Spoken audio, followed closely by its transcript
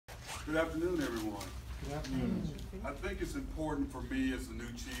Good afternoon, everyone. Good afternoon. I think it's important for me as the new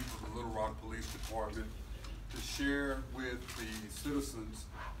chief of the Little Rock Police Department to share with the citizens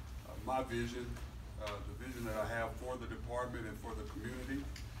my vision, the vision that I have for the department and for the community.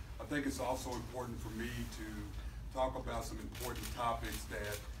 I think it's also important for me to talk about some important topics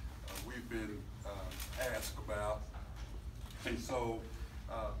that we've been asked about. And so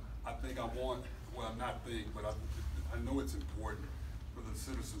I think I want, well, not think, but I know it's important for the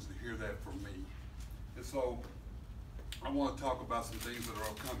citizens to hear that from me. And so I want to talk about some things that are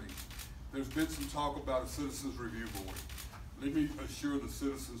upcoming. There's been some talk about a Citizens Review Board. Let me assure the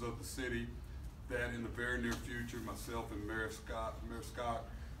citizens of the city that in the very near future, myself and Mayor Scott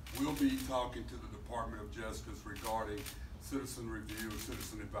will be talking to the Department of Justice regarding citizen review,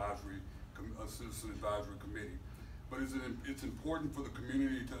 citizen advisory committee. But it's important for the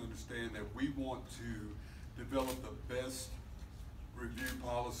community to understand that we want to develop the best review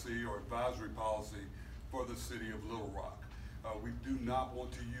policy or advisory policy for the city of Little Rock. We do not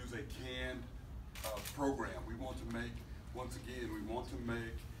want to use a canned program. We want to make, once again, we want to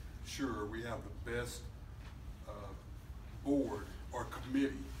make sure we have the best board or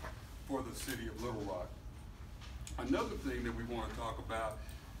committee for the city of Little Rock. Another thing that we want to talk about,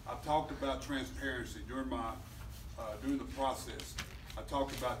 I talked about transparency during the process. I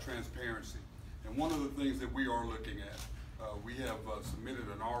talked about transparency. And one of the things that we are looking at, we have submitted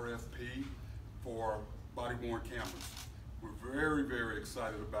an RFP for body-worn cameras. We're very, very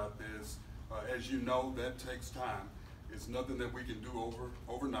excited about this. As you know, that takes time. It's nothing that we can do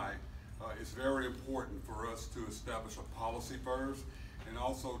overnight. It's very important for us to establish a policy first and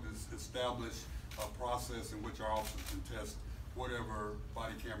also to establish a process in which our officers can test whatever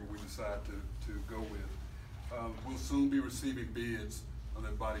body camera we decide to go with. We'll soon be receiving bids on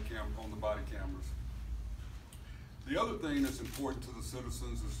that body cameras. The other thing that's important to the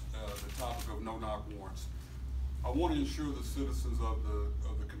citizens is the topic of no-knock warrants. I want to ensure the citizens of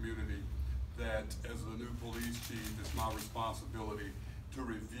the community that as the new police chief, it's my responsibility to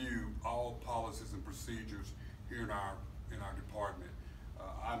review all policies and procedures here in our department.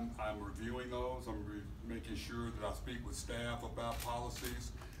 I'm reviewing those. I'm making sure that I speak with staff about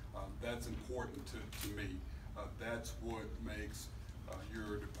policies. That's important to me. That's what makes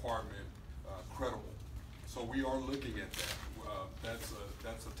your department credible. So we are looking at that. That's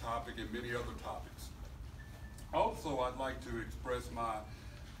a topic and many other topics. Also, I'd like to express my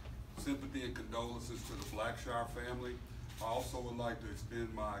sympathy and condolences to the Blackshire family. I also would like to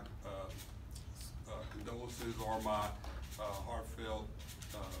extend my condolences or my heartfelt,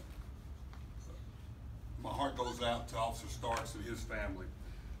 my heart goes out to Officer Starks and his family.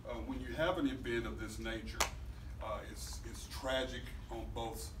 When you have an event of this nature, it's tragic on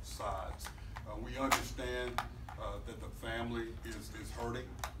both sides. We understand that the family is hurting.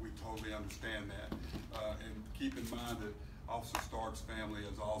 We totally understand that. And keep in mind that Officer Stark's family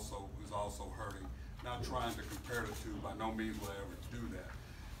is also hurting. Not trying to compare the two, by no means will I ever do that.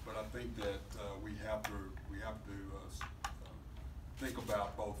 But I think that we have to think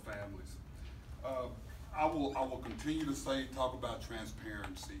about both families. I will continue to talk about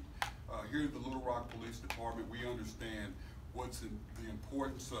transparency. Here at the Little Rock Police Department, we understand what's the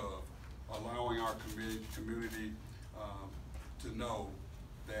importance of allowing our community to know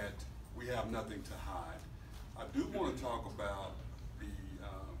that we have nothing to hide. I do want to talk about the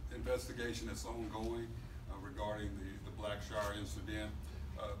investigation that's ongoing regarding the Blackshire incident.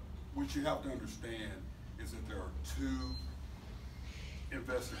 What you have to understand is that there are two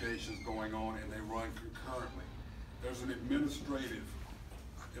investigations going on and they run concurrently. There's an administrative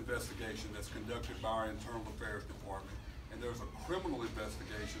investigation that's conducted by our Internal Affairs Department, and there's a criminal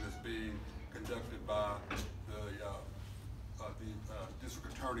investigation that's being conducted by the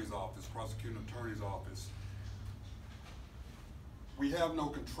District Attorney's Office, Prosecuting Attorney's Office. We have no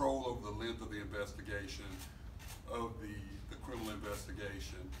control over the length of the investigation, of the criminal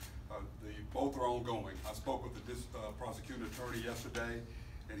investigation. Both are ongoing. I spoke with the prosecuting attorney yesterday,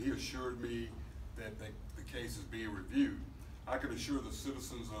 and he assured me that the case is being reviewed. I can assure the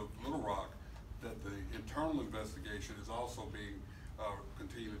citizens of Little Rock that the internal investigation is also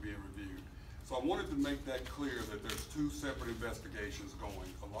continually being reviewed. So I wanted to make that clear that there's two separate investigations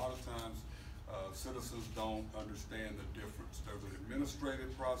going. A lot of times citizens don't understand the difference. There's an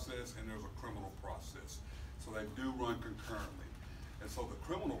administrative process and there's a criminal process. So they do run concurrently. And so the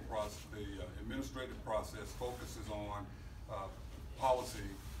criminal process, the administrative process focuses on possible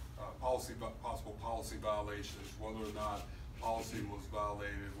policy violations, whether or not policy was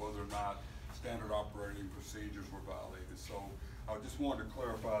violated, whether or not standard operating procedures were violated. So I just wanted to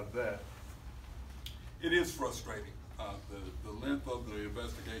clarify that. It is frustrating. The length of the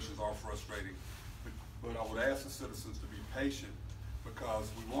investigations are frustrating, but I would ask the citizens to be patient because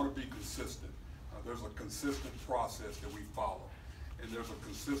we want to be consistent. There's a consistent process that we follow, and there's a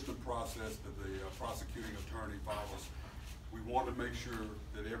consistent process that the prosecuting attorney follows. We want to make sure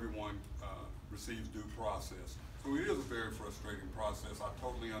that everyone receives due process. So it is a very frustrating process. I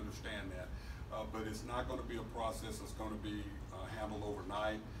totally understand that, but it's not going to be a process that's going to be handled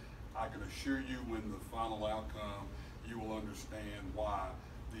overnight. I can assure you when the final outcome, you will understand why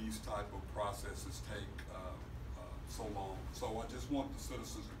these type of processes take so long. So I just want the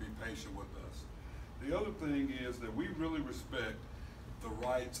citizens to be patient with us. The other thing is that we really respect the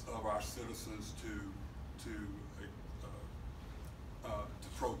rights of our citizens to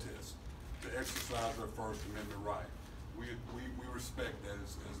protest, to exercise their First Amendment right. We respect that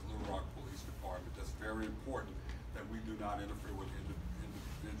as Little Rock Police Department. That's very important that we do not interfere with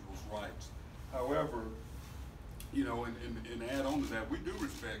individuals' rights. However, you know, and add on to that, we do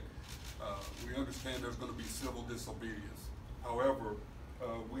respect, we understand there's going to be civil disobedience. However,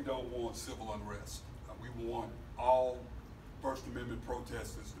 we don't want civil unrest. We want all First Amendment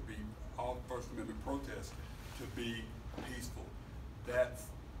protests to be peaceful. That's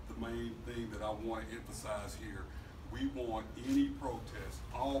the main thing that I want to emphasize here. We want any protest,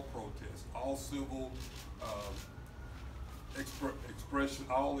 all civil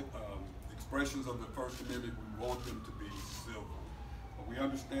expressions of the First Amendment, we want them to be civil. But we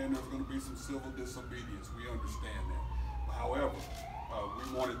understand there's going to be some civil disobedience. We understand that. However,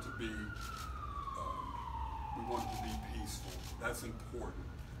 we want it to be peaceful. That's important,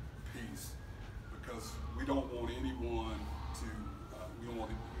 peace, because we don't want anyone to. We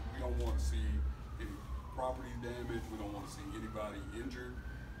don't want to see any property damage. We don't want to see anybody injured.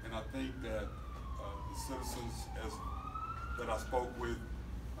 And I think that the citizens that I spoke with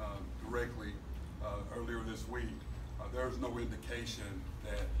directly earlier this week, there's no indication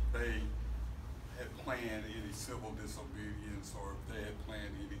that they had planned any civil disobedience or if they had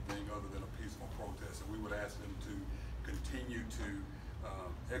planned anything other than a peaceful protest. And we would ask them to continue to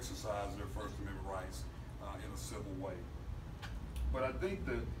exercise their First Amendment rights in a civil way. But I think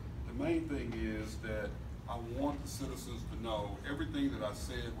that the main thing is that I want the citizens to know everything that I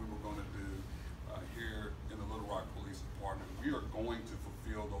said we were going to do here in the Little Rock Police Department. We are going to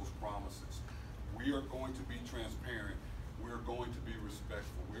fulfill those promises. We are going to be transparent. We are going to be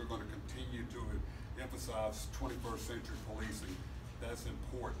respectful. We are going to continue to emphasize 21st century policing. That's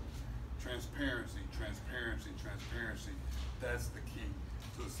important. Transparency, transparency, transparency. That's the key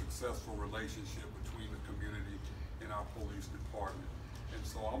to a successful relationship between the community and our police department. And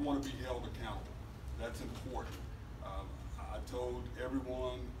so I want to be held accountable. That's important. I told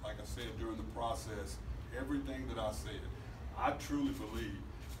everyone, like I said during the process, everything that I said. I truly believe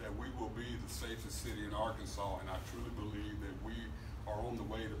that we will be the safest city in Arkansas, and I truly believe that we are on the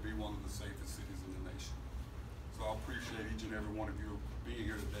way to be one of the safest cities in the nation. So I appreciate each and every one of you being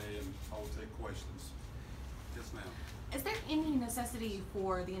here today, and I will take questions. Yes, ma'am. Is there any necessity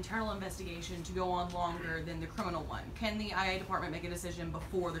for the internal investigation to go on longer than the criminal one? Can the IA department make a decision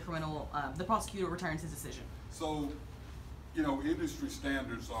before the the prosecutor returns his decision? So, you know, industry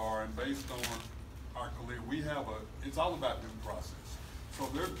standards are, and based on our colleague, it's all about due process. So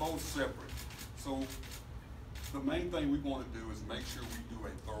they're both separate. So the main thing we want to do is make sure we do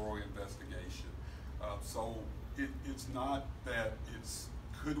a thorough investigation. So it's not that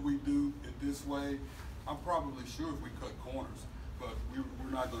could we do it this way? I'm probably sure if we cut corners, but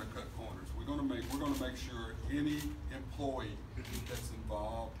we're not going to cut corners. We're going to make sure any employee that's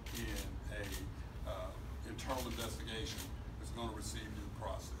involved in a internal investigation is going to receive due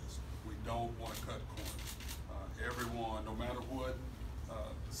process. We don't want to cut corners. Everyone, no matter what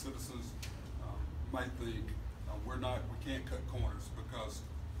the citizens might think, we can't cut corners because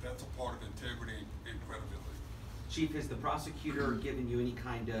that's a part of integrity and credibility. Chief, has the prosecutor given you any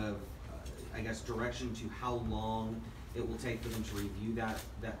kind of I guess, direction to how long it will take for them to review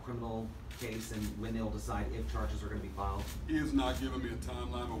that criminal case and when they'll decide if charges are going to be filed? He has not given me a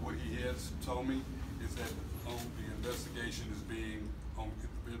timeline, but what he has told me is that the investigation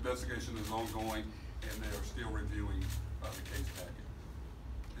is ongoing, and they are still reviewing the case packet.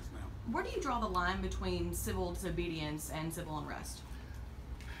 Yes, ma'am. Where do you draw the line between civil disobedience and civil unrest?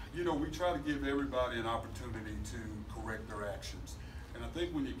 You know, we try to give everybody an opportunity to correct their actions. And I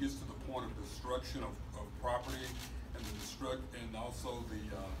think when it gets to the point of destruction of property and also the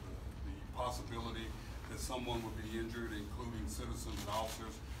possibility that someone would be injured, including citizens and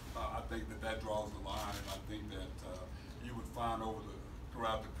officers, I think that draws the line. And I think that you would find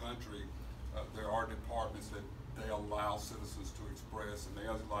throughout the country, there are departments that they allow citizens to express, and they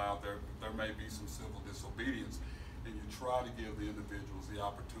allow there may be some civil disobedience. and you try to give the individuals the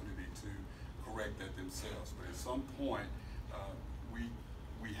opportunity to correct that themselves. But at some point,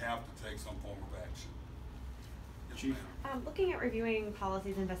 we have to take some form of action. Yes, Chief? ma'am. Looking at reviewing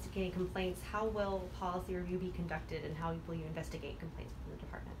policies, investigating complaints, how will policy review be conducted, and how will you investigate complaints within the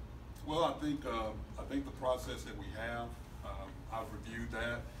department? Well, I think the process that we have, I've reviewed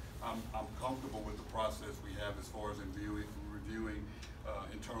that. I'm comfortable with the process we have as far as reviewing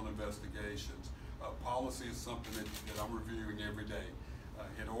internal investigations. Policy is something that I'm reviewing every day.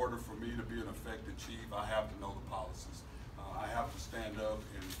 In order for me to be an effective chief, I have to know the policies. I have to stand up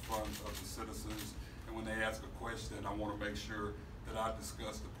in front of the citizens, and when they ask a question, I want to make sure that I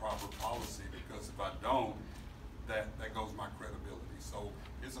discuss the proper policy, because if I don't, that goes my credibility. So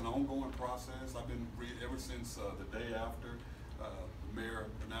it's an ongoing process. I've been ever since the day after the mayor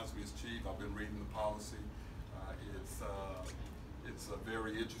announced me as chief. I've been reading the policy. It's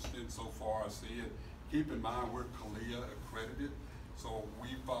very interesting so far. I see it. Keep in mind, we're CALEA accredited, so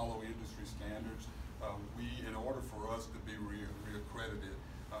we follow industry standards. In order for us to be reaccredited,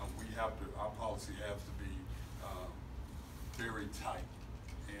 our policy has to be very tight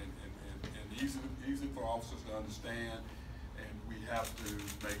and easy for officers to understand, and we have to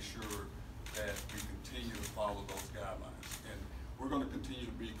make sure that we continue to follow those guidelines. And we're going to continue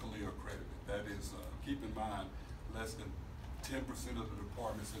to be CALEA accredited. That is, keep in mind, less than 10% of the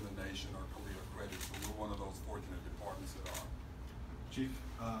departments in the nation are CALEA accredited, so we're one of those fortunate departments that are. Chief,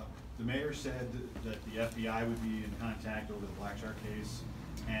 the mayor said that the FBI would be in contact over the Black Shark case,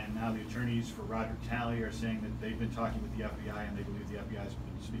 and now the attorneys for Roger Talley are saying that they've been talking with the FBI and they believe the FBI has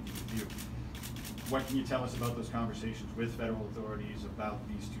been speaking with you. What can you tell us about those conversations with federal authorities about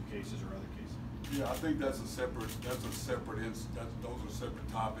these two cases or other cases? Yeah, I think those are separate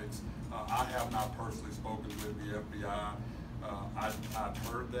topics. I have not personally spoken with the FBI. I've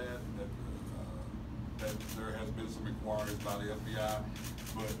heard that there has been some inquiries by the FBI,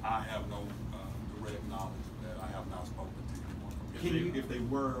 but I have no direct knowledge of that. I have not spoken to anyone. If they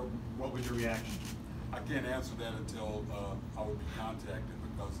were, what was your reaction? I can't answer that until I would be contacted,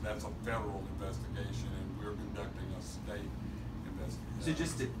 because that's a federal investigation and we're conducting a state investigation. So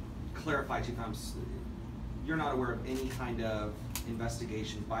just to clarify, Chief, you're not aware of any kind of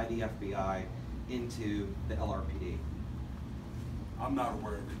investigation by the FBI into the LRPD? I'm not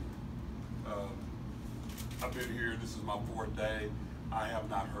aware of it. I've been here, this is my 4th day. I have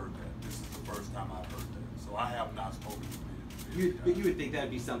not heard that. This is the first time I've heard that. So I have not spoken to the But you would think that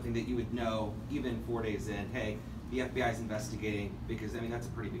would be something that you would know even 4 days in, hey, the FBI is investigating, because I mean, that's a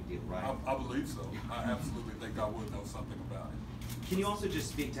pretty big deal, right? I believe so. I absolutely think I would know something about it. Can you also just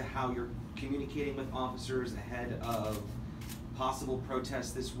speak to how you're communicating with officers ahead of possible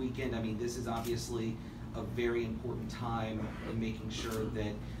protests this weekend? I mean, this is obviously a very important time in making sure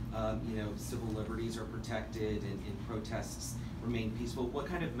that civil liberties are protected and protests remain peaceful. What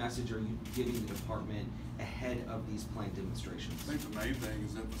kind of message are you giving the department ahead of these planned demonstrations? I think the main thing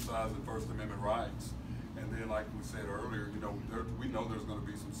is emphasizing First Amendment rights. And then, like we said earlier, we know there's going to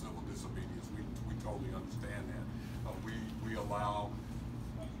be some civil disobedience. We totally understand that. We allow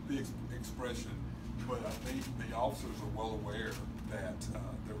the expression, but I think the officers are well aware that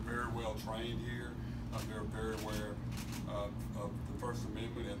they're very well trained here. They're very aware of the First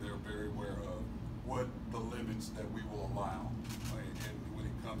Amendment, and they're very aware of what the limits that we will allow and when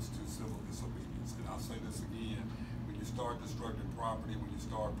it comes to civil disobedience. And I'll say this again, when you start destructing property, when you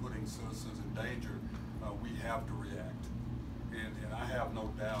start putting citizens in danger, we have to react. And I have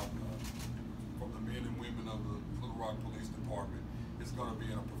no doubt from the men and women of the Little Rock Police Department, it's going to be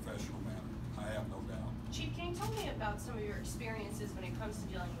in a professional manner. I have no doubt. Chief, can you tell me about some of your experiences when it comes to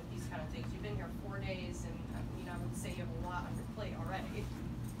dealing with these kind of things? You've been here 4 days, and I would say you have a lot on your plate already.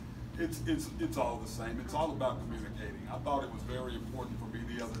 It's all the same. It's all about communicating. I thought it was very important for me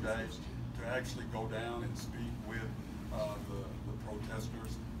the other day to actually go down and speak with the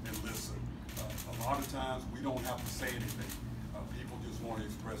protesters and listen. A lot of times we don't have to say anything. People just want to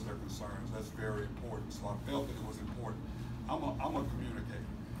express their concerns. That's very important. So I felt that it was important. I'm a communicator.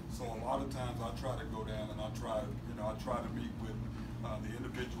 So a lot of times I try to go down and I try to meet with the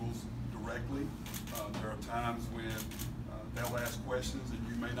individuals directly. There are times when they'll ask questions and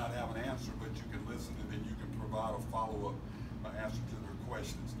you may not have an answer, but you can listen and then you can provide a follow-up answer to their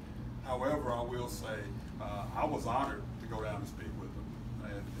questions. However, I will say I was honored to go down and speak with them,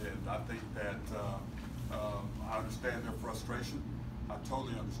 and I think that I understand their frustration. I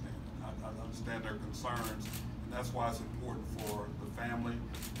totally understand it. I understand their concerns, and that's why it's important for the family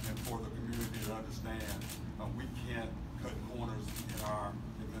and for the community to understand we can't cut corners in our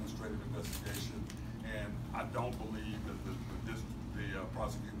administrative investigation, and I don't believe that the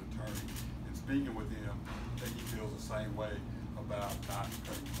prosecuting attorney in speaking with him, that he feels the same way about not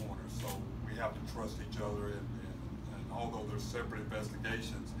cutting corners. So we have to trust each other, and although there's separate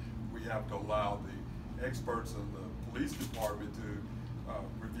investigations, we have to allow the experts in the police department to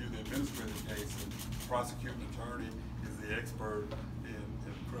review the administrative case, and prosecuting attorney is the expert in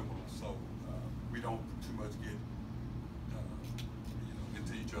criminal. So we don't too much get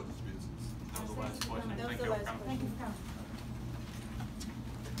into each other's business. That was the last question. That was Thank the you for last coming. question. Thank you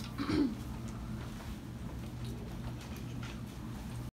for coming.